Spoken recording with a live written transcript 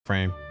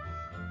frame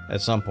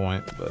at some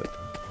point, but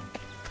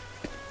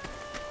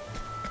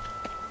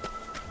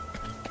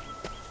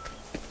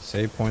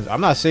save points.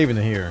 I'm not saving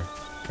it here.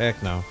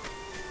 Heck no.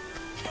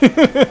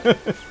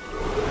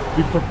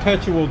 Be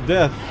perpetual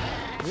death.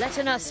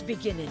 Letting us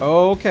begin.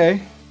 Oh,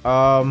 okay.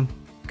 Come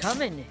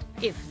in,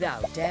 if thou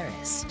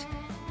darest.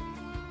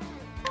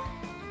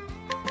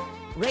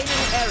 Raining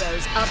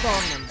arrows up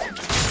on them.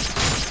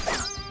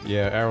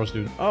 Yeah, arrows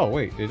do. Oh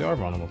wait, they are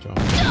vulnerable to them.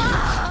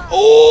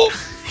 Oh!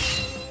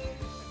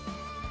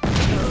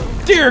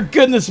 Dear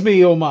goodness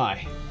me, oh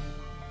my!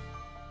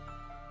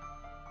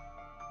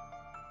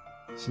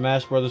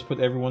 Smash Brothers put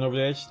everyone over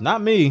the edge.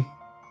 Not me,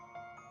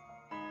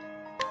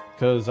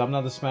 because I'm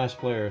not a Smash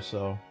player,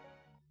 so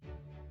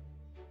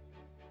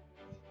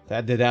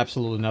that did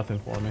absolutely nothing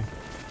for me.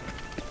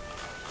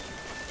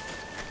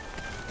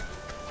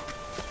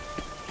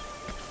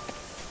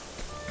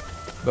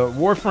 But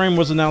Warframe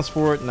was announced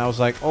for it, and I was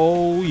like,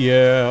 oh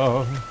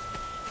yeah.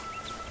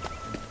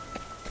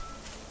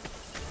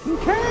 Can you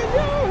hear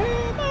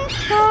my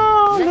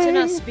calling? Letting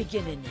us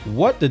begin.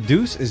 What the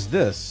deuce is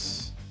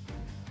this?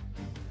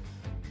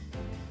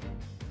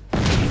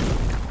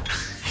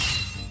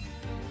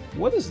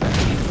 What is that?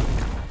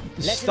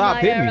 Stop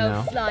hitting me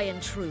now.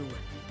 Flying true.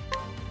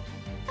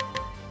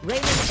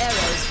 Raining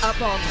arrows up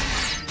on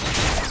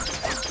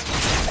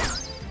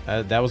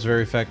them. That was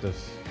very effective.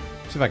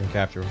 See if I can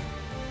capture him.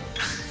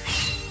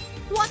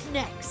 What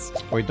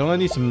next? Wait, don't I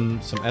need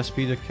some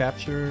SP to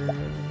capture?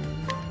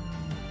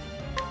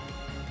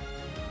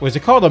 Wait, is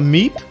it called a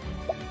meep?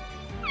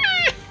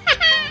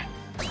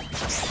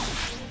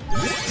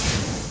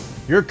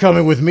 You're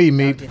coming with me,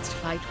 meep. Thou didst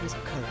fight with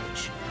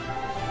courage.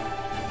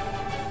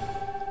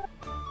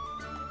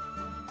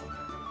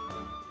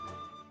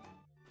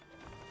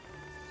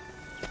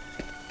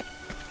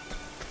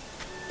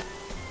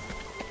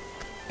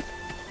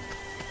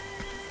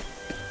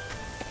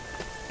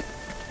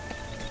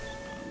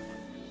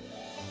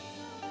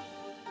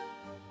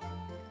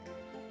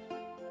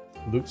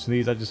 Luke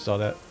sneeze, I just saw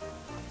that.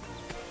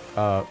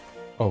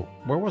 Oh,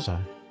 where was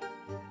I?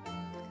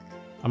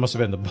 I must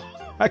have been in the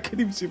I couldn't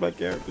even see my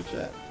character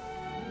chat.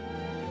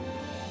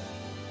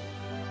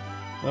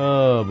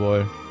 Oh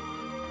boy.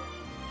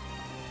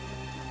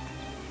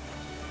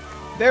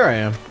 There I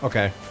am.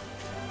 Okay.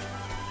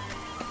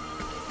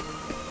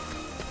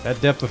 That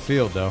depth of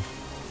field though.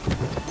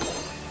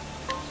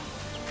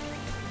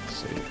 Let's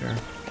see here.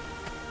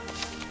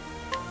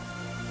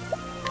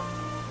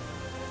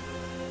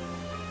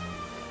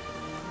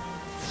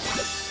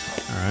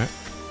 Alright.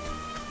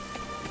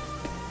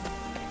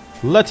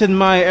 Letting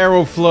my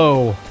arrow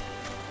flow.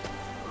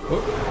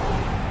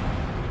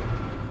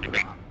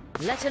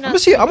 Let me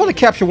see. I want to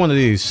capture one of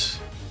these.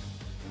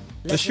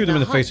 Let's shoot him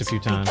in the face a few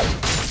times.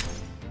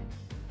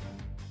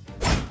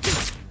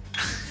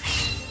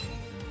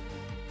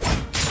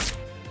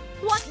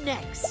 What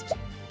next?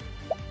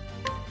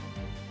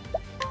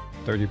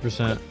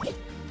 30%.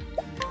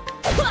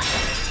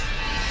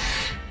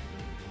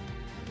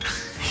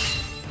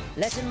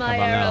 Letting my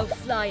arrow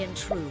flying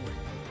true.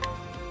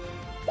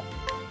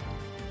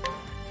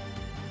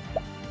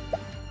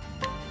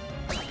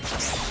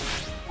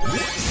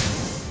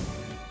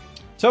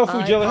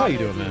 Tofu Jelly, how you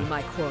doing, man?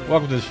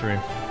 Welcome to the stream.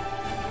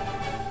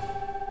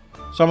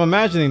 So I'm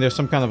imagining there's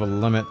some kind of a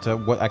limit to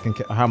what I can,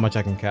 how much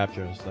I can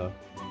capture and stuff.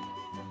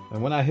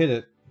 And when I hit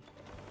it,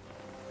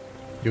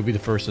 you'll be the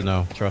first to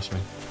know. Trust me.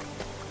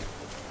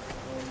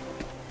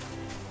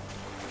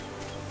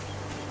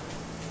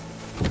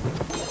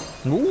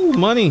 Ooh,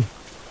 money.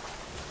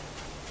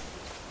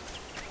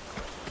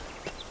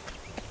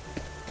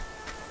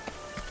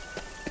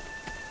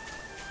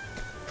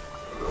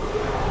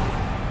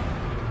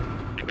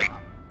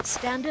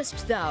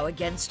 Standest thou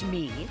against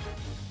me?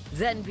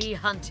 Then be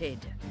hunted.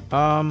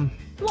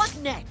 What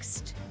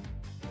next?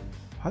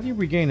 How do you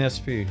regain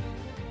SP?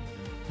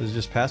 Is it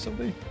just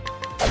passively?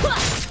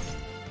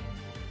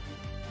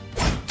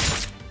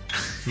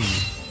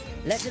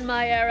 Letting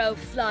my arrow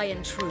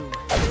flying true.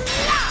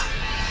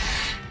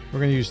 We're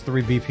gonna use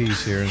 3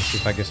 BPs here and see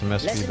if I get some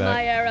SP Letting back.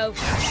 my arrow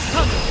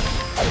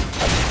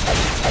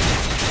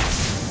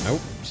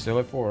Nope, still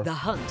at 4. The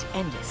hunt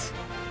endeth.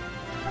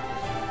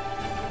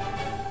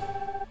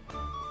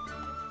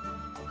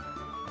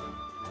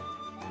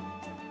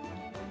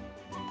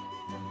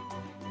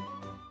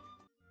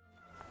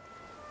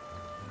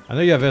 I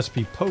know you have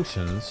SP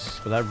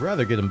potions, but I'd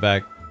rather get them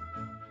back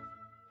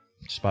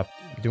just by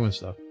doing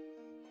stuff.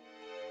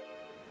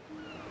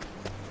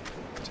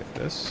 Take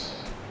this.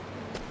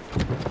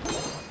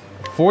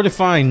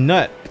 Fortifying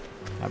nut.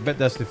 I bet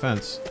that's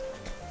defense.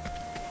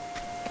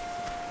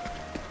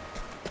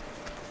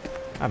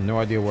 I have no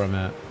idea where I'm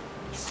at.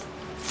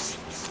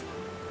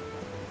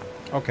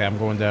 Okay, I'm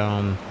going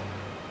down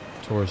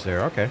towards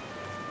there. Okay.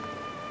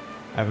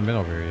 I haven't been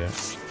over here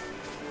yet.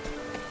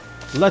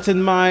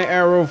 Letting my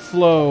arrow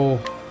flow.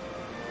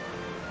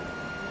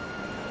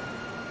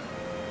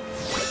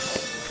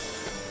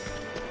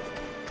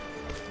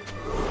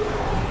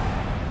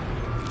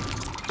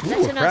 Ooh,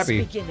 Letting us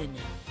crappy. beginning.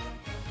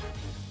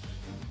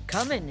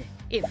 Coming,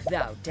 if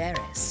thou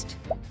darest.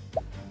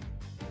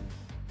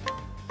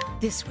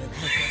 This will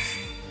help us.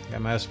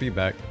 Got my SP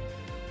back.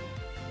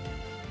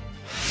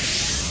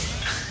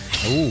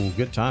 Ooh,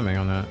 good timing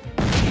on that.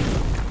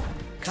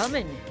 Come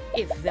in,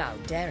 if thou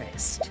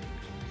darest.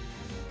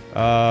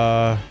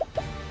 Some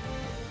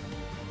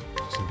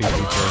BT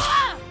first.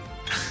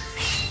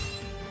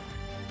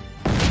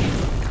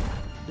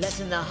 Let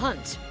the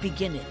hunt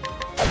begin.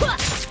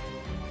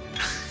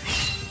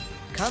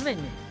 Come in,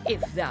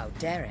 if thou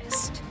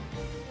darest.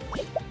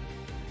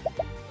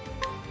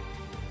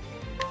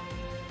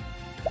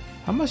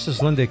 How much does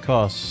Linde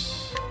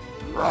cost?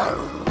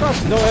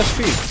 Cost no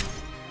SP.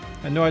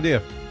 I had no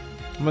idea.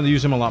 I'm gonna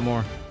use him a lot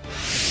more.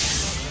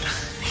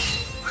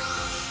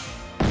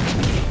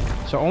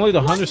 So only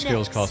the hunter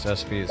skills cost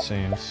SP, it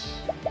seems.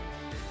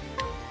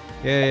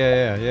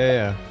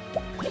 Yeah.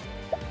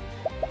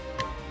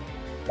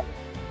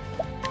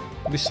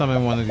 Let me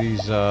summon one of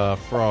these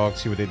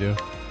frogs, see what they do.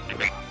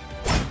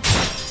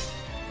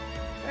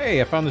 Hey,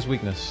 I found this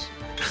weakness.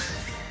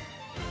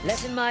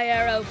 Let in my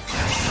arrow,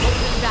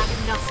 holding back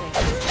nothing.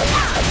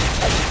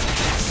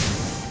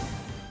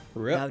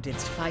 Rip. Thou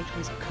didst fight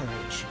with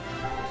courage.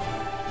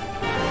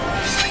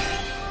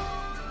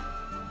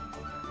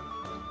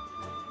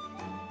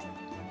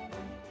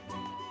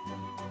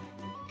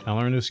 Can I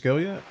learn a new skill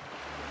yet?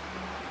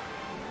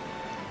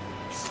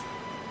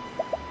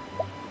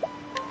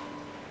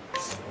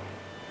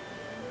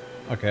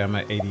 Okay, I'm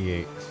at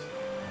 88.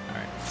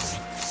 Alright.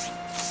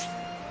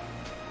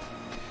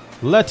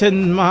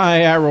 Letting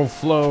my arrow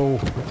flow.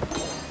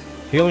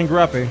 Healing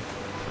Gruppy.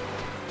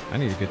 I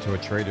need to get to a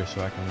trader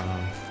so I can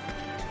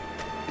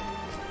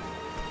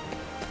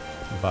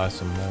buy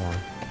some more.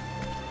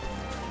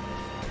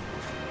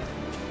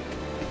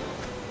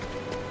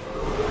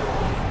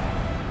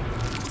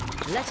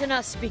 Letting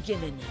us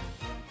begin.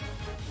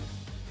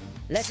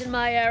 Letting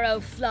my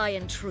arrow fly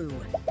and true.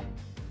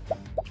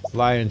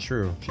 Fly and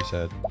true, she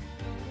said.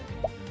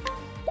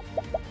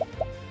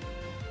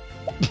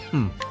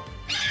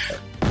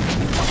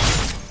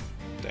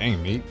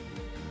 Dang, meat.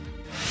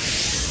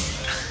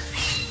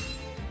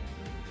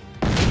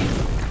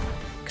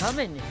 Come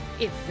in,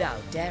 if thou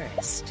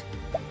darest.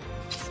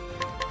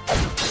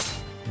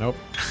 Nope,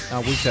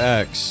 not weak to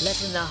X.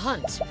 Letting the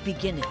hunt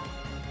begin.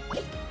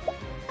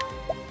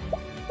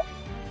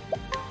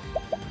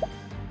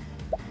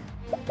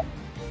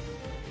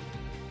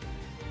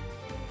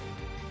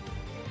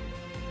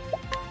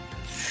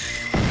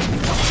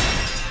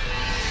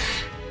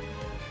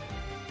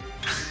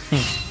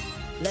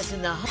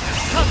 Letting the hunt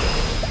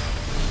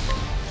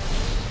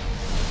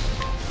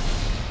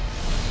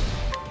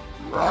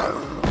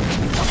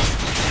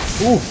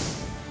Oof.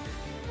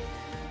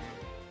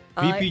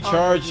 BP I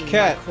charge honor you,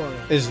 cat my quarry.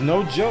 is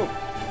no joke.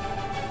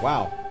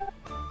 Wow.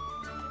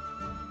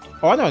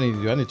 Oh, I know what I need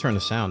to do. I need to turn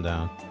the sound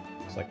down.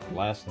 It's like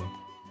blasting.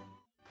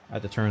 I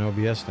have to turn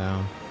OBS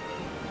down.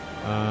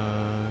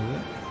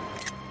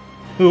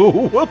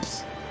 Oh,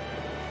 whoops.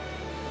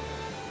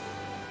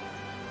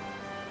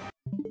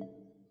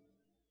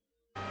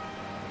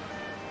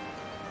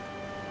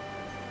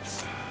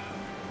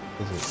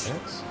 Is it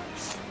X?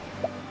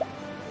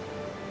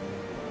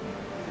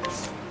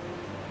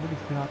 What are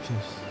the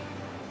options?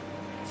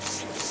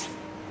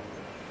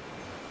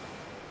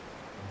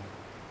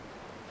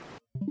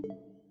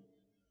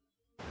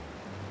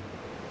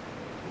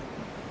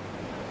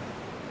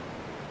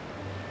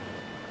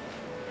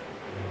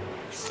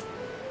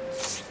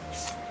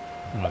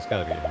 Oh, it's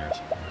gotta be in here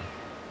somewhere.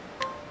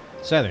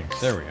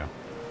 Settings, there we go.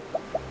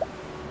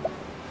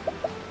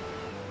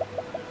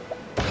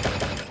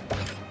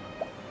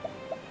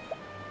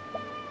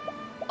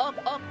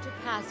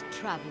 Octopath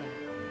traveler.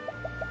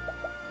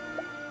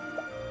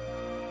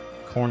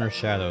 Corner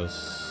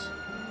shadows.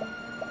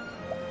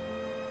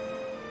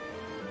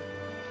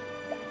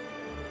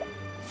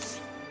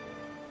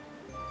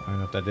 I don't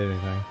know if that did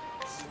anything.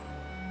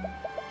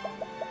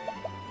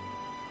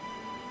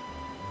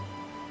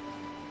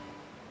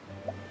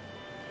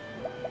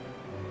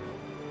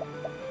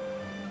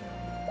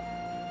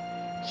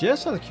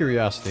 Just out of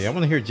curiosity, I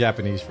want to hear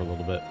Japanese for a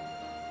little bit.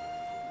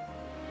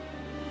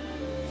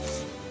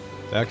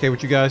 Is that okay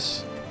with you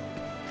guys?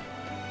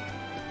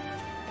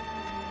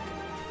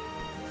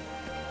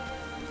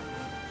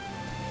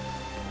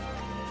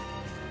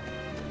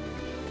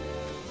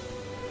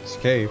 This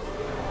cave.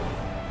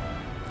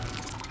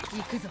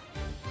 行くぞ。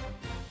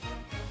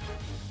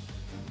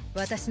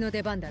私の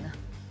出番だな。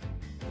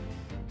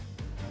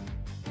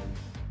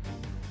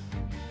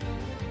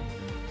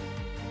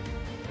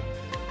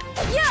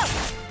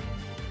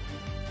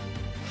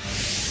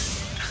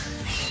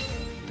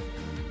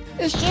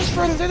It's just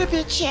for a little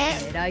bit,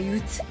 chat. 狙い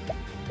撃つ。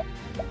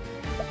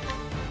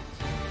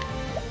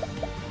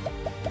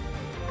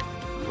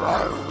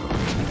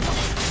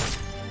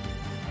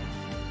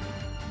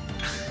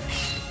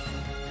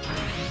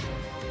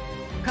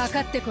かか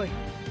ってこい。行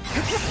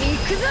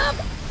くぞ。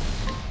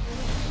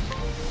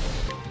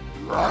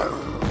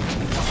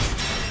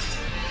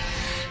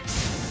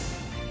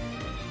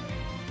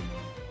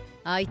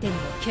相手にも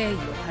敬意を払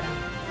う。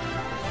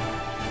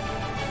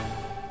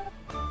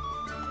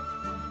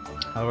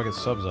How do I get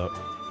subs up?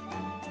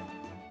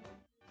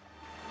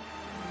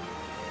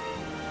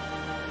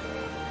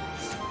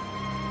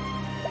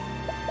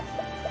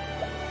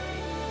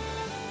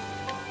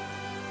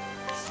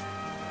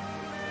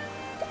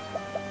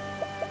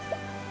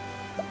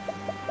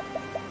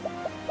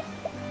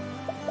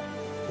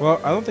 Well,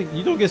 I don't think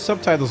you don't get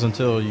subtitles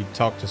until you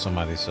talk to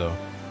somebody, so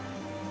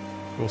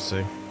we'll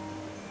see.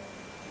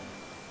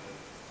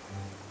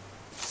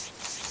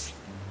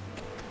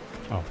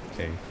 Oh,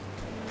 okay.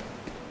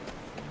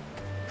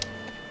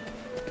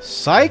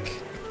 Psych?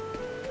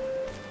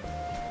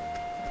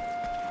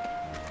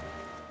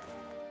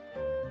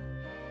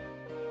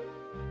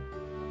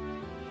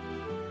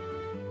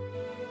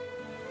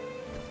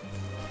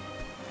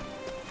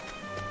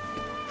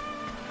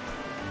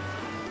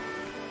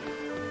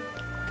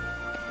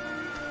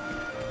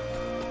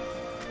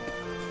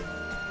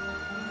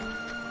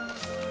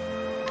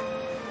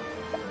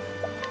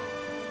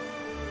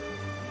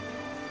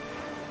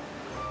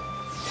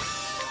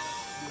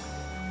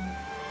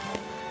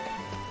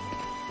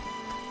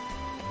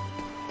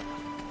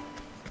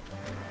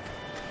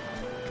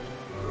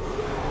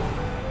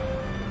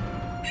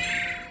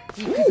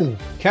 Ooh,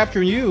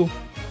 capturing you.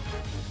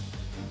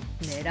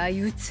 狙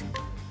い撃つ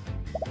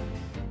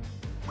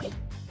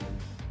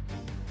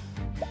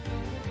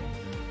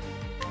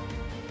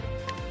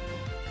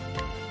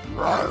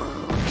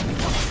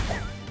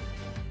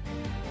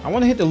I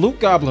want to hit the loot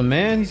goblin,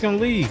 man. He's gonna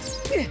leave.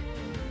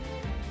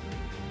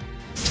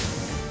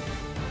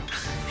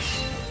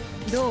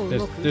 どう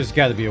動く There's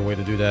got to be a way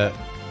to do that.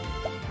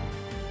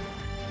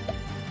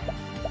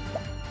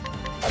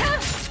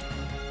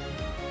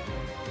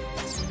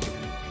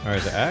 All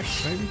right, the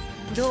axe, maybe.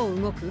 どう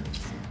動く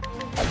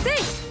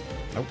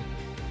Nope.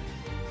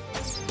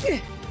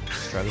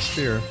 Let's try the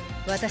spear.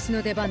 私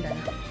の出番だな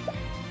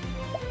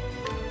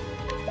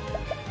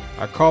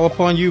I call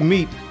upon you,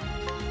 meat.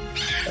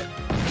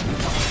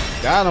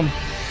 Got him.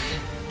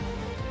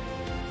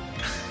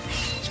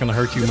 It's gonna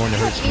hurt you more than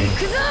it hurts me. 行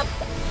くぞ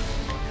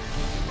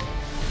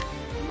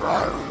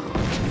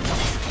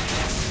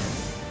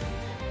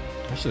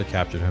I should have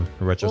captured him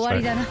in 終わ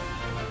り retrospect. だな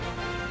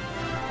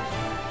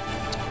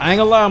I ain't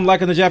gonna lie, I'm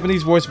liking the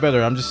Japanese voice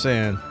better. I'm just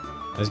saying.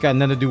 It's got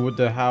nothing to do with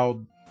how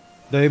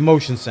the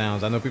emotion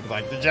sounds. I know people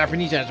like the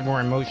Japanese has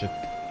more emotion.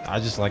 I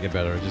just like it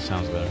better. It just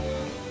sounds better.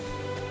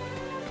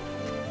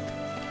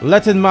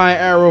 Letting my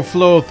arrow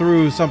flow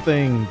through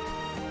something.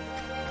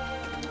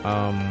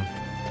 To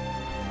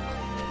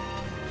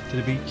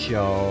the beach,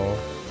 y'all.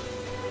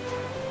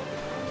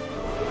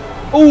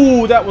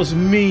 Ooh, that was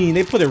mean.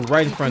 They put it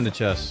right in front of the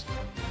chest.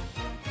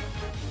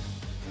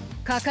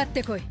 かかっ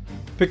てこい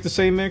Pick the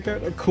same main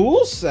character.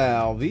 Cool,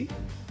 Salvi.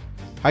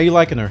 How you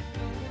liking her?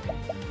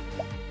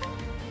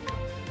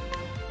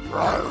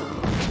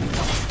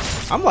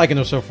 I'm liking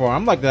her so far.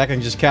 I'm like that I can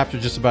just capture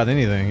just about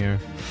anything here.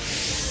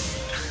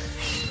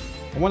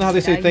 I wonder how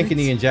they say thank you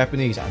in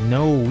Japanese. I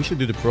know we should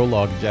do the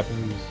prologue in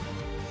Japanese.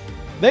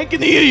 Thank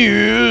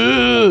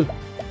you.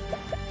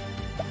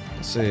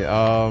 Let's see.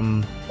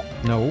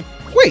 No.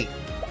 Wait.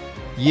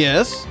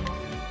 Yes.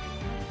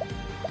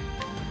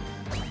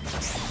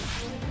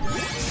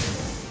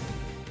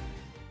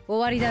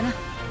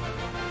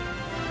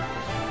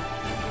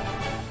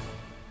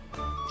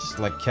 Just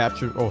like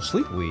capture. Oh,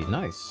 sleep weed.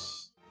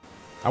 Nice.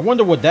 I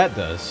wonder what that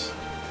does.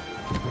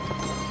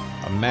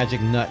 A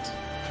magic nut.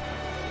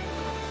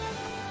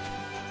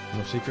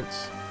 No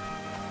secrets.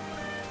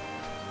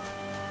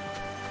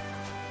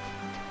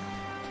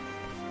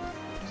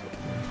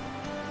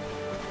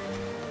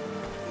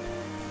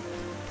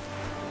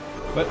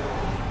 But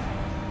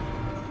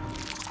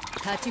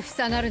立ちふ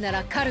さがるな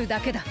ら狩る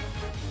だけだ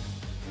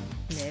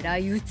狙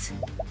い撃つ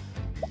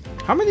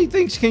how many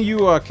things can you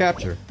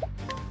capture?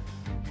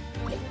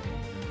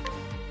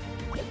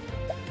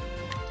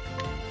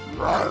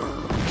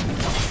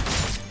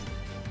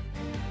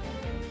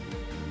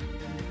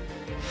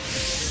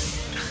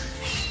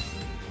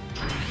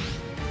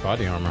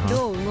 Body armor, huh?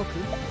 どう動く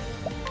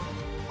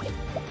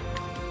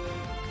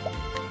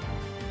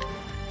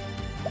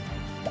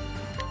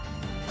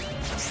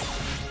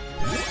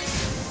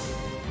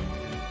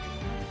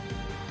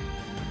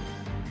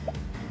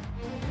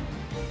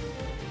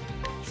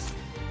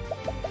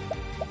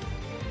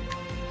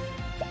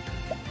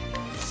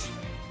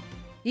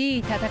いい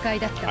戦い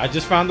だった I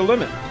just found the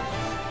limit.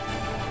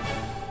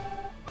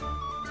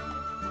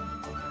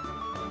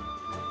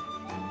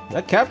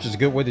 That capture's a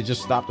good way to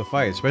just stop the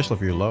fight, especially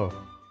if you're low.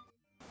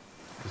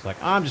 It's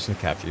like, I'm just gonna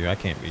capture you. I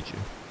can't beat you.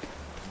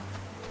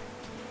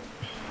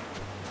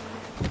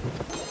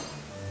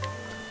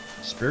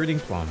 Spiriting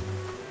Plum.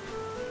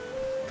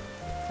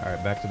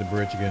 Alright, back to the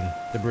bridge again.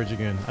 The bridge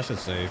again. I should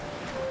save.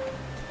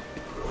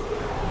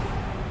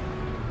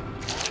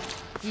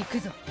 行く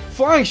ぞ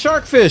Flying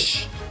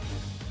sharkfish!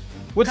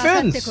 With かか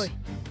ってこ fins! い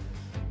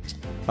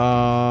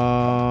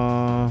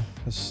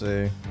Let's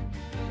see.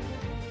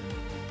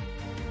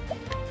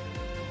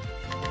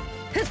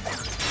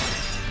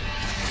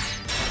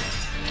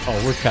 Oh,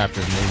 we're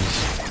capturing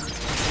these.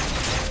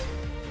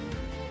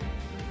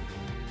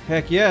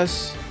 Heck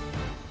yes.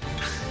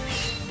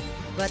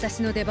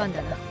 私の出番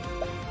だな。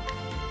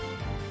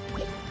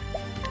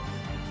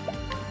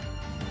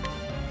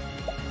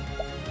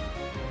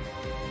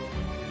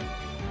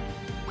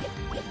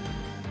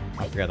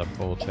I forgot to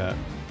pull chat.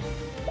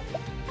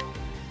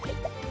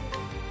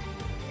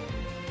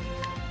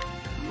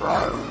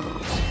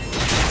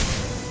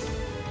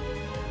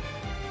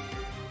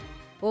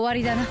 終わ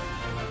りだな。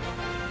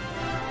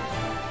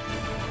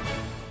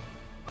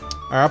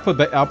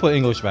Alright, I'll put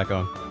English back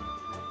on.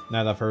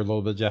 Now that I've heard a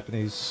little bit of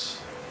Japanese.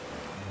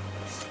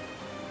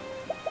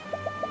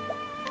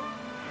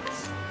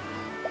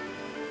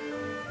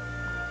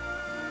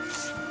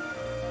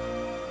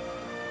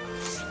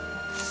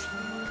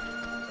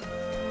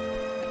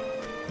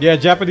 Yeah,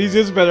 Japanese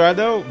is better, I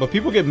know, but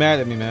people get mad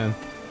at me, man.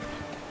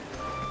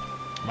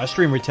 My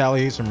stream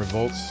retaliates and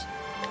revolts.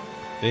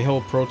 They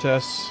hold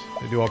protests.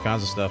 They do all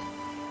kinds of stuff.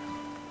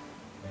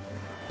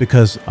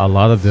 Because a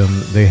lot of them,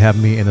 they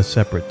have me in a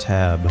separate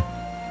tab.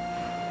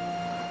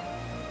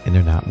 And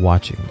they're not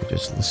watching, they're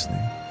just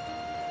listening.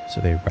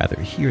 So they'd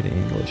rather hear the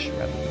English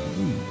rather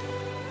than read.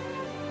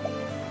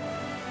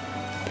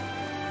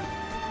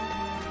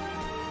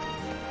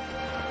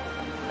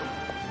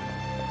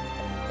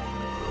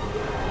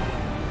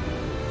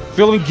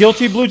 Feeling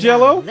guilty, Blue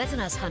Jello?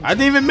 I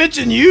didn't even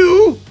mention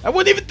you. I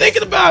wasn't even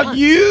thinking about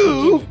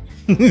you.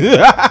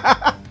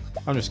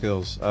 Under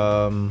skills.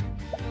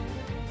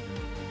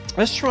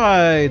 Let's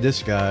try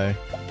this guy.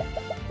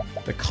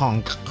 The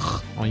conch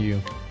on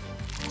you.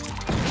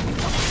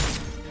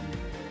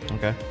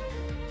 Okay.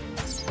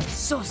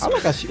 I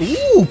like I see.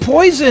 Ooh,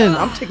 poison.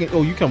 I'm taking.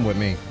 Oh, you come with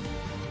me.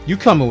 You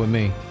coming with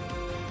me.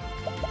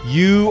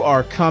 You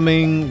are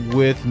coming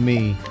with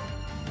me.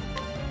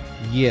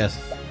 Yes.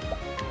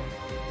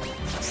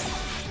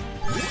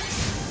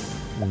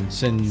 And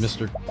send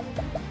Mr.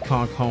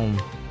 Conch home.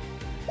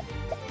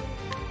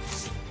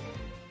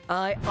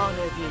 I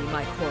honor thee,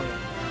 my quarry.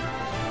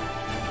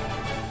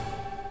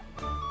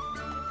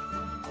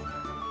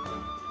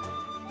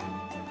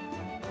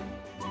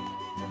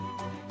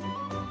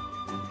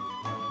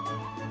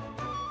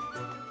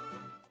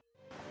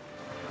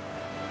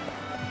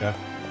 Okay.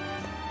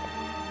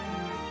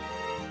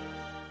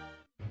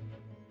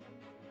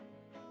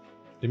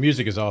 The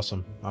music is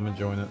awesome. I'm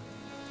enjoying it.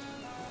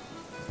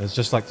 It's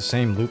just like the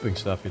same looping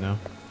stuff, you know?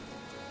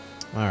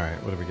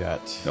 Alright, what do we got?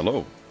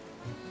 Hello.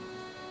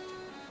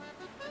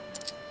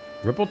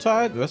 Ripple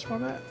Tide? That's where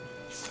I'm at?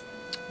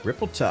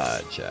 Ripple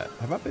Tide, chat.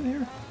 Have I been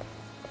here?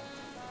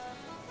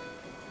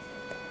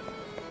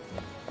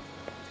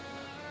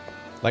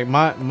 Like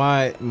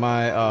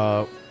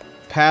my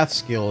path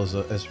skill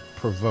is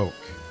provoke.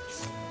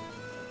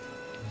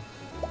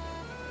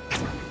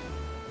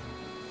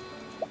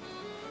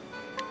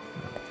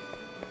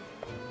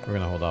 We're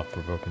gonna hold off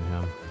provoking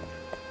him.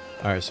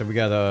 Alright, so we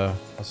got a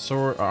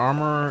sword,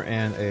 armor,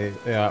 and a...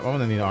 Yeah, I'm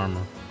gonna need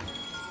armor.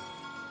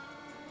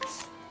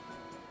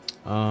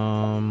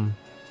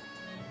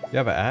 You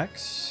have an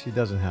axe? He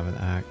doesn't have an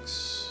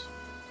axe.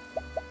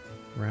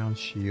 Round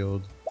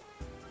shield.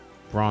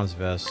 Bronze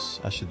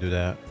vest. I should do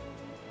that.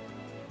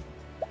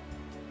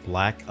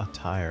 Black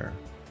attire.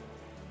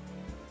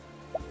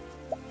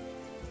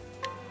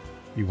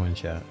 You win,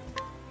 chat.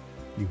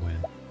 You win.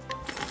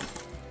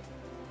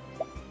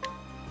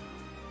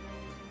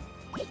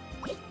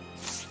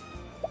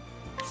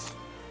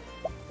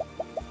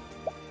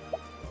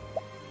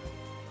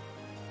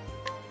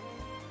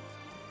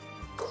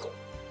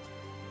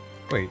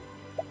 Wait.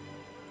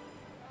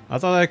 I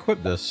thought I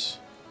equipped this.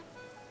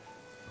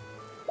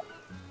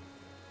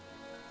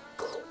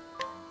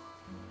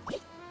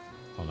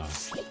 Oh no.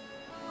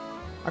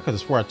 I could have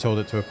swore I told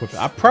it to equip it.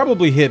 I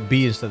probably hit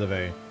B instead of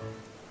A.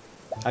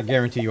 I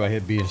guarantee you I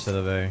hit B instead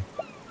of A.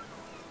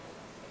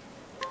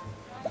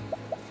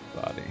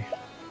 Body.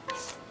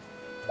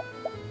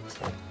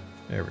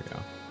 There we go.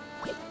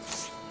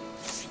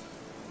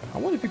 I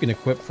wonder if you can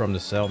equip from the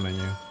cell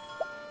menu.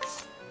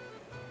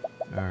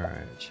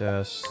 Alright,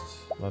 chest,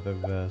 leather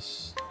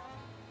vest.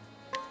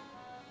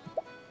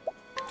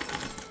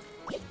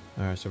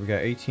 Alright, so we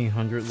got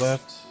 1800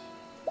 left.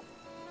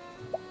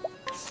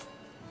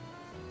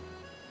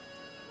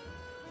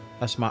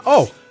 That's my...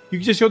 Oh! You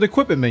can just go to the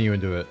equipment menu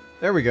and do it.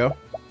 There we go.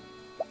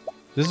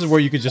 This is where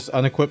you could just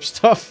unequip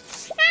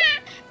stuff.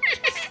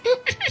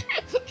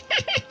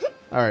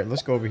 Alright,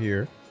 let's go over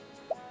here.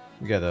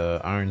 We got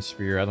a iron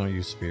spear. I don't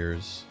use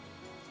spears.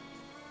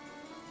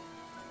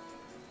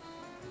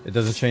 It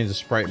doesn't change the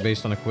sprite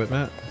based on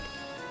equipment.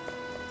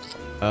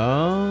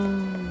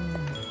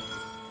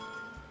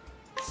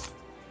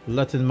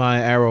 Letting my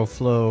arrow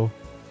flow.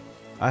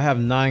 I have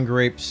 9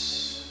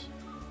 grapes.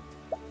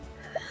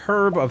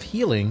 Herb of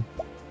healing.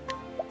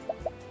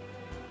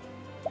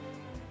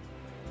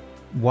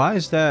 Why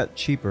is that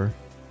cheaper?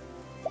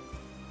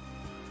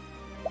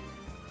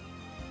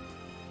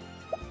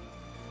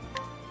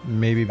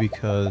 Maybe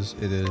because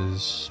it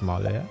is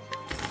smaller.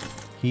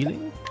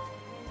 Healing?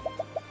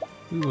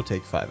 We will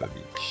take 5 of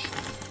each.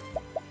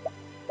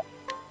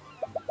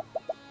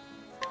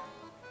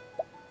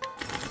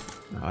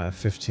 I have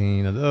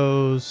 15 of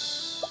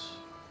those.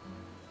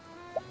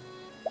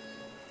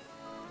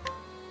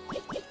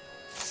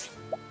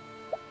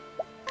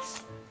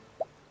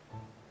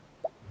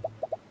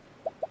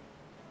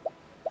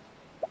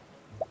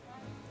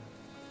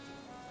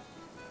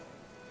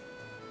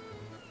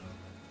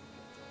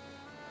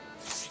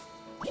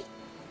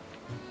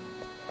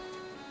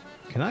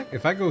 Can I,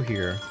 if I go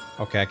here?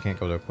 Okay, I can't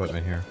go to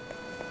equipment here.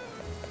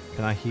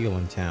 Can I heal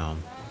in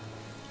town?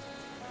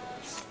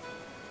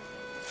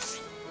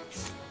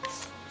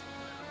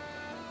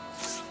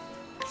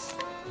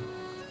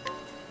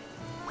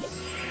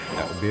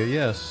 That would be a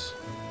yes.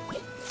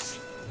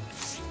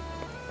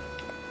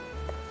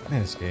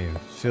 Man, this game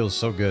feels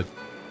so good.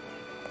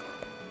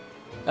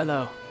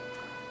 Hello.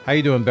 How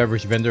you doing,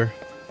 beverage vendor?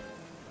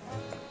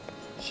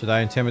 Should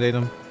I intimidate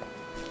him?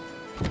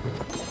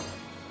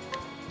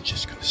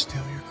 Just gonna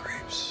steal your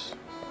grapes.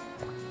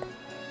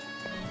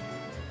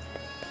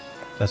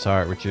 That's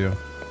alright with you.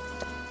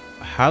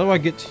 How do I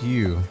get to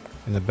you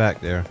in the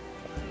back there?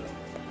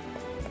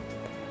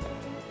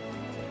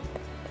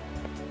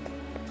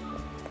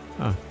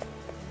 Huh.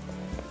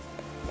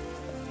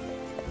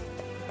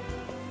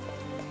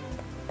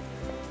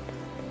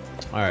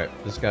 Alright,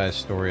 this guy's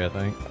story, I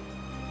think.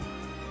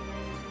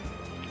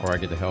 Or I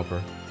get to help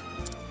her.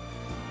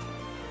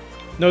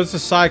 No, it's a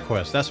side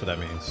quest. That's what that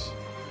means.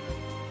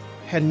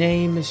 Her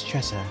name is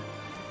Tressa,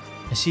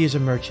 and she is a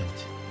merchant.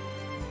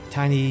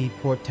 Tiny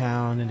port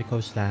town in the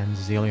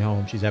coastlands is the only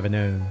home she's ever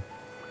known.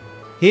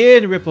 Here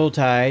in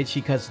Ripple-Tide,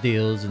 she cuts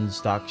deals and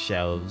stocks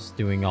shelves,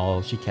 doing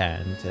all she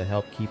can to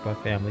help keep her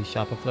family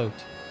shop afloat.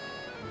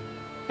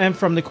 And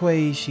from the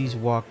quay she's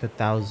walked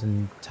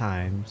 1,000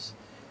 times,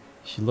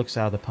 she looks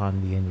out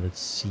upon the endless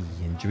sea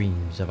and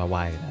dreams of a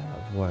wider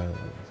world.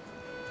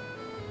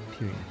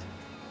 Period.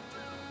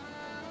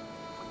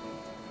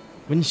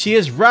 When she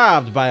is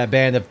robbed by a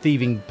band of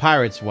thieving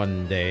pirates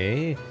one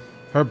day,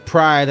 her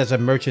pride as a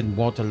merchant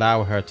won't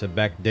allow her to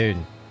back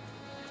down.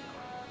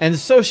 And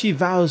so she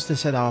vows to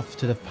set off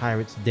to the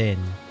pirates' den.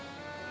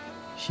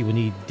 She will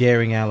need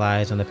daring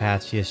allies on the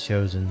path she has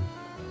chosen.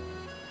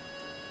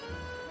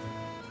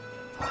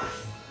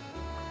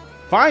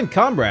 Find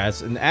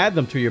comrades and add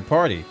them to your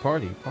party.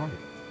 Party.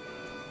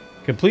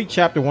 Complete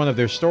chapter 1 of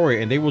their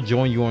story and they will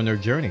join you on their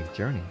journey.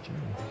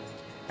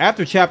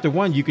 After chapter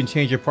 1, you can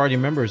change your party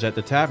members at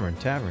the tavern.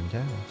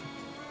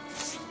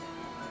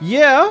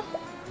 Yeah.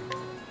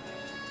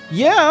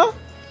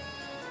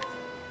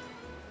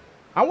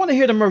 I want to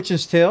hear the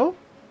merchant's tale.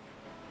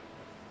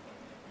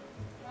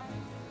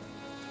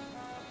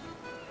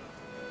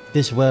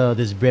 This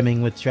world is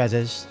brimming with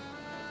treasures,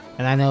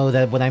 and I know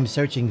that what I'm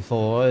searching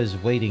for is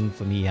waiting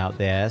for me out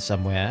there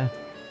somewhere.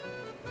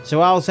 So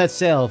I'll set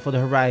sail for the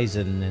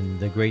horizon and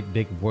the great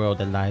big world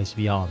that lies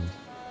beyond.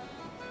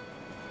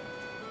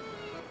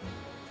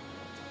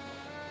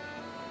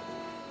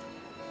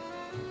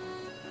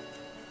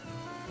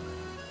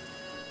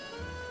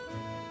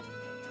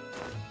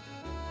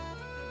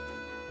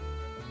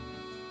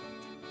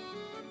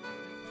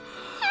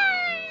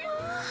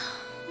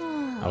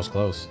 I was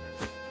close.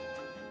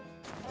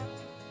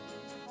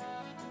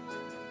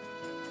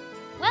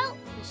 Well,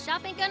 the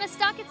shop ain't gonna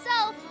stock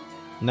itself.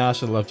 Nah, I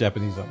should have left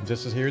Japanese on.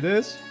 Just as here it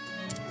is.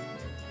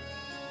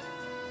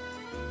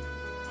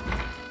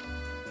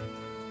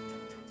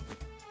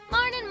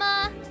 Morning,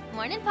 Ma.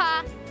 Morning,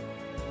 Pa.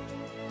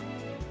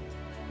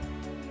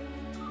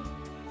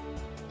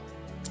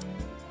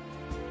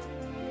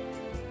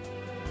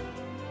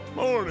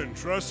 Morning,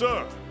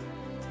 Tressa.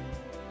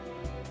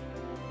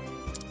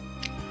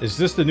 Is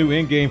this the new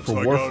end game for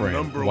Looks like our Warframe?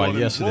 number Why, one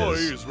yes, it employee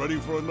is. ready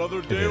for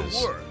another day of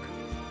is. work.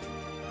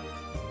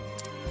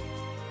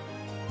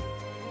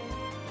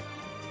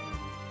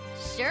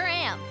 Sure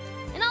am.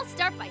 And I'll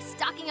start by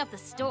stocking up the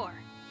store.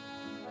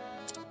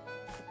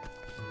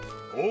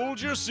 Hold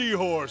your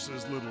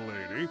seahorses, little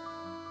lady.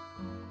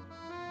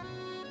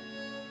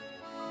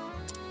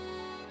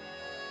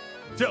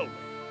 Tell me,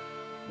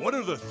 what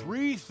are the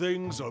 3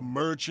 things a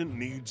merchant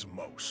needs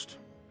most?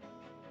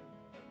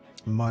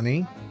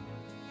 Money,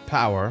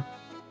 power,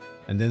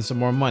 and then some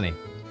more money.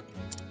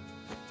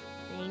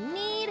 They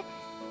need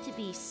to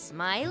be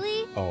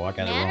smiley, Oh, I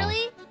got it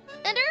mannerly,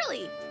 and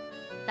early.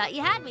 Thought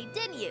you had me,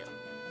 didn't you?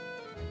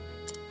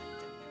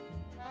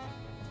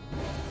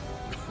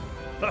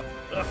 wrong.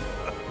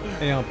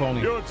 Hey, on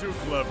pony. You're too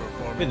clever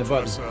for me, Hit the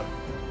button. Tressa.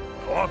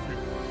 Off you.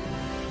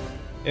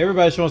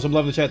 Everybody showing some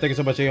love in the chat. Thank you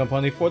so much, Aeon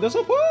Pony, for the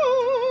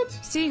support.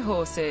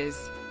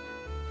 Seahorses.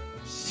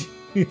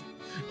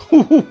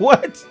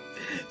 What?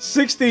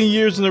 16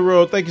 years in a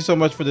row. Thank you so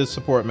much for this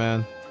support,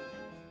 man.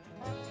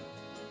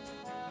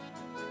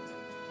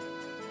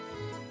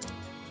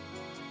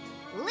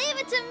 Leave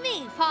it to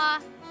me,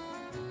 Pa.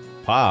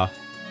 Pa?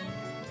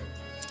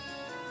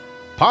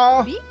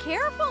 Be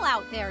careful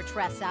out there,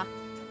 Tressa.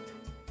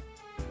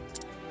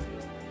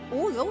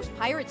 Oh, those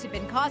pirates have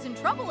been causing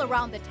trouble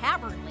around the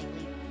tavern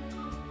lately.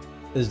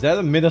 Is that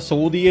a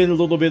Minnesotian, a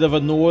little bit of a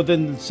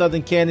northern,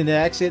 southern Canada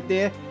accent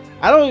there?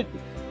 I don't...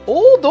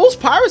 Oh, those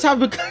pirates have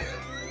been...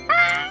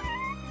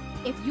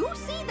 If you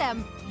see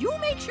them, you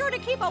make sure to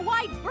keep a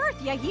wide berth,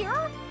 you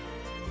hear?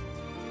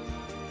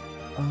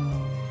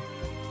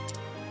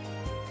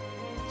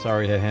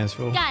 Sorry, that hands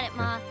full. Got it,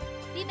 Ma.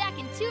 Be back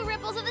in 2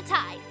 ripples of the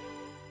tide.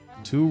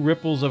 2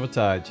 ripples of a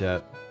tide,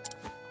 chat.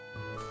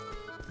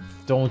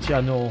 Don't ya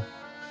know?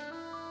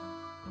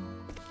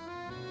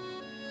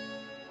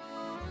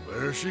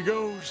 There she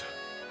goes.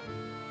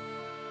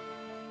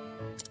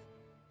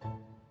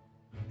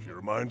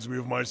 Reminds me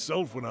of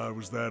myself when I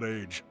was that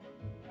age.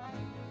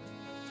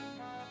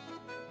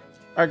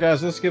 Alright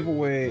guys, let's give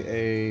away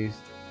a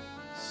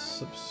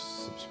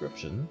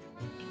subscription.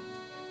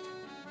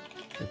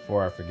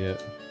 Before I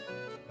forget.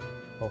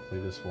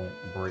 Hopefully this won't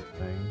break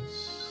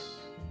things.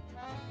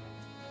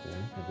 Okay,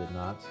 it did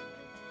not.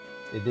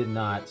 It did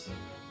not.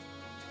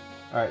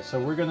 Alright, so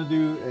we're gonna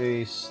do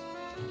a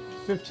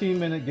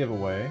 15-minute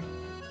giveaway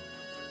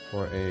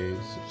for a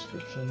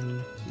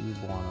subscription to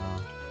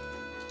Bwana.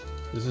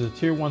 This is a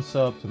tier 1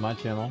 sub to my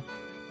channel.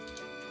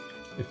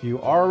 If you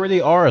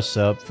already are a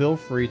sub, feel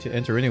free to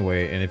enter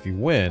anyway, and if you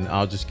win,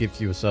 I'll just give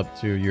you a sub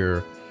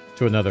to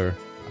another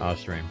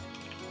stream.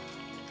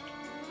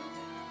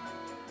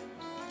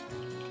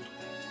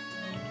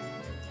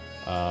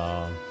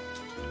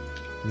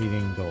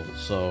 Meeting goal.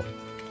 So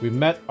we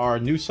met our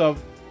new sub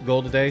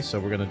goal today, so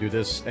we're gonna do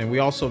this, and we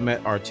also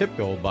met our tip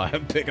goal by a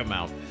big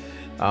amount.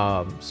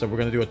 So we're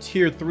gonna do a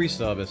tier 3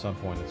 sub at some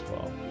point as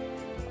well.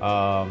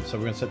 So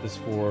we're gonna set this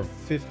for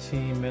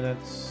 15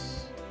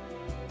 minutes.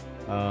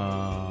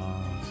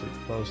 Let's see,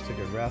 close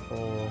ticket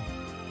raffle.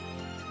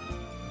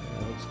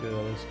 Yeah, looks good.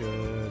 Looks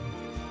good.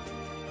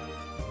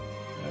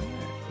 All right,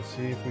 let's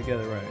see if we get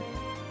it right.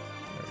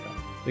 There we go.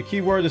 The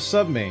keyword is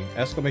subme!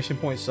 Exclamation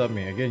point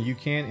subme! Again, you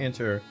can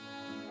enter.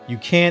 You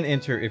can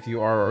enter if you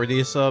are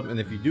already a sub, and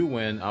if you do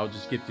win, I'll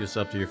just gift you a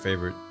sub to your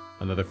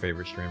another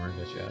favorite streamer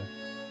that you have.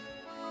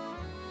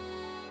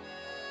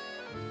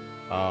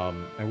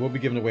 And we'll be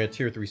giving away a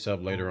tier 3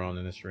 sub later on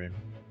in the stream.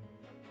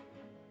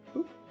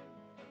 Oop.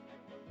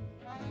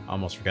 I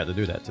almost forgot to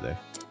do that today.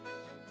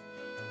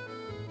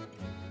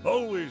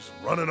 Always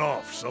running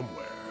off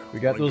somewhere. We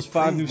got those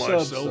 5 new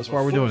subs. That's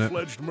why we're doing it.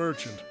 Full-fledged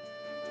merchant.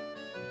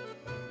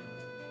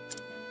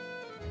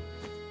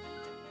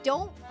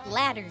 Don't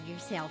flatter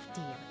yourself,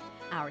 dear.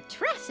 Our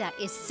Tressa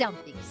is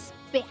something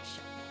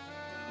special.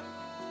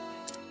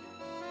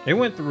 It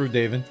went through,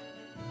 David.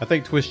 I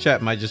think Twitch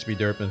chat might just be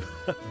derping.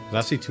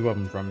 I see 2 of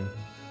them from you.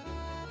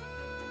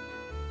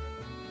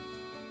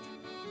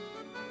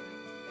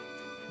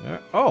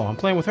 Oh, I'm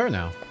playing with her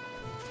now.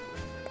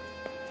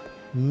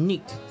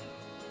 Neat.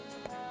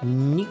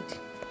 Neat.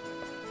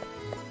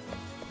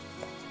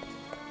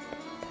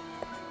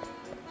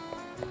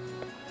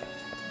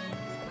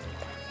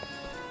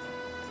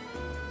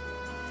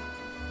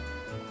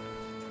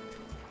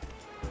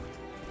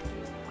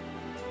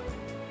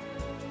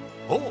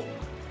 Oh.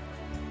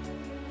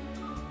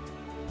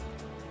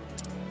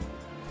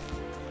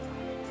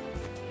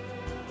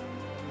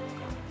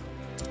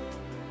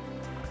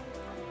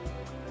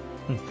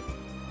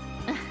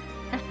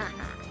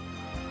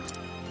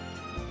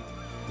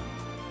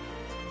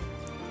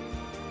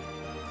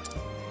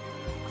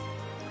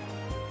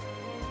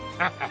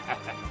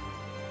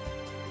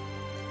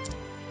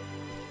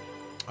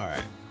 All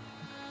right.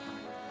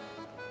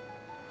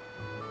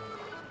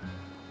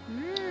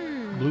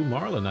 Blue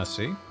marlin, I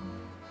see.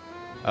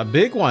 A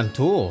big one,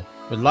 too,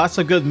 with lots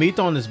of good meat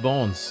on his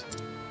bones.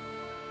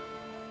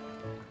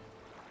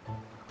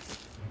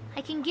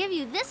 I can give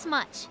you this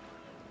much.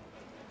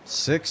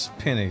 6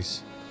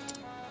 pennies.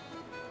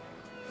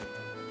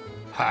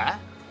 Huh?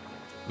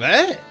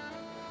 What?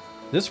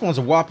 This one's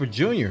a Whopper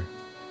Jr.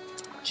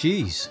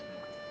 Jeez.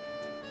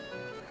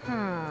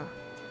 Huh.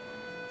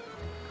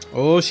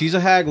 Oh, she's a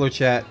haggler,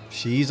 chat.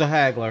 She's a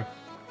haggler.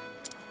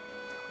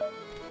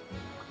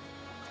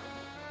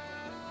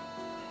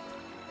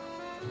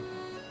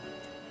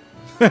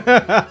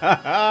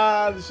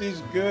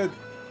 She's good.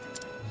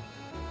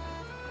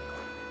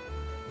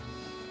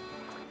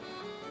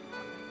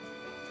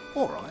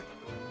 All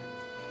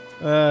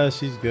right.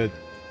 She's good.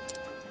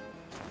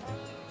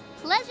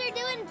 Pleasure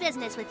doing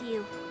business with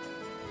you.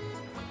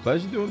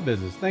 Pleasure doing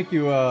business. Thank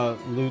you,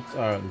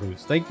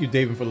 Loots. Thank you,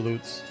 David, for the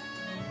loots.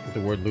 With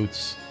the word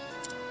loots.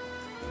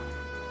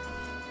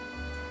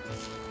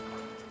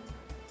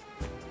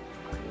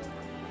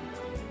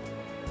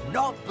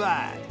 Not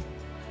bad.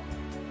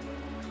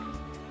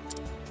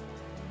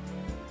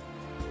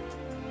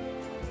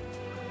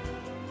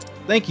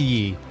 Thank you,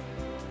 Yee.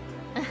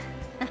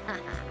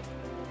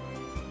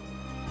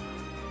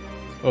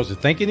 What was it?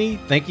 Thank you, Yee?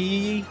 Thank you,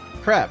 Yee?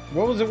 Crap.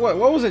 What was it? What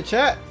was it,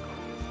 chat?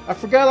 I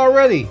forgot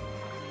already.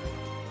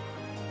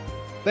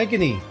 Thank you,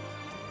 Yee.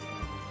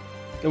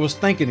 It was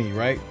thanking,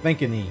 right?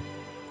 Thanking.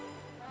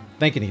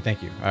 Thanking,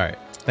 thank you. All right.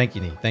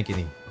 Thanking. Thank you,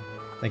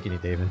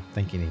 David.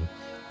 Thanking.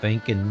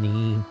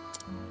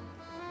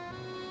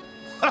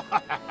 I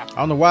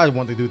don't know why I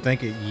want to do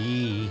thank you.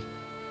 Yee.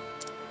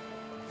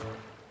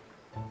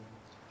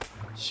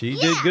 She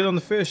did good on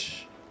the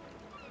fish.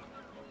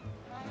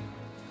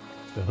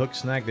 The hook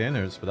snagged the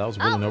innards, but that was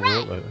willing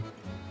overlooked later.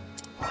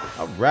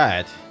 All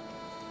right.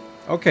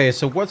 Okay,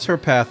 so what's her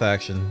path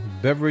action?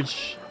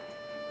 Beverage.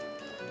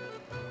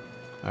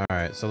 All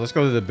right, so let's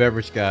go to the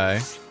beverage guy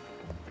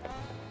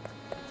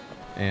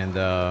and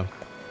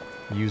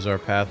use our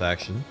path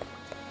action.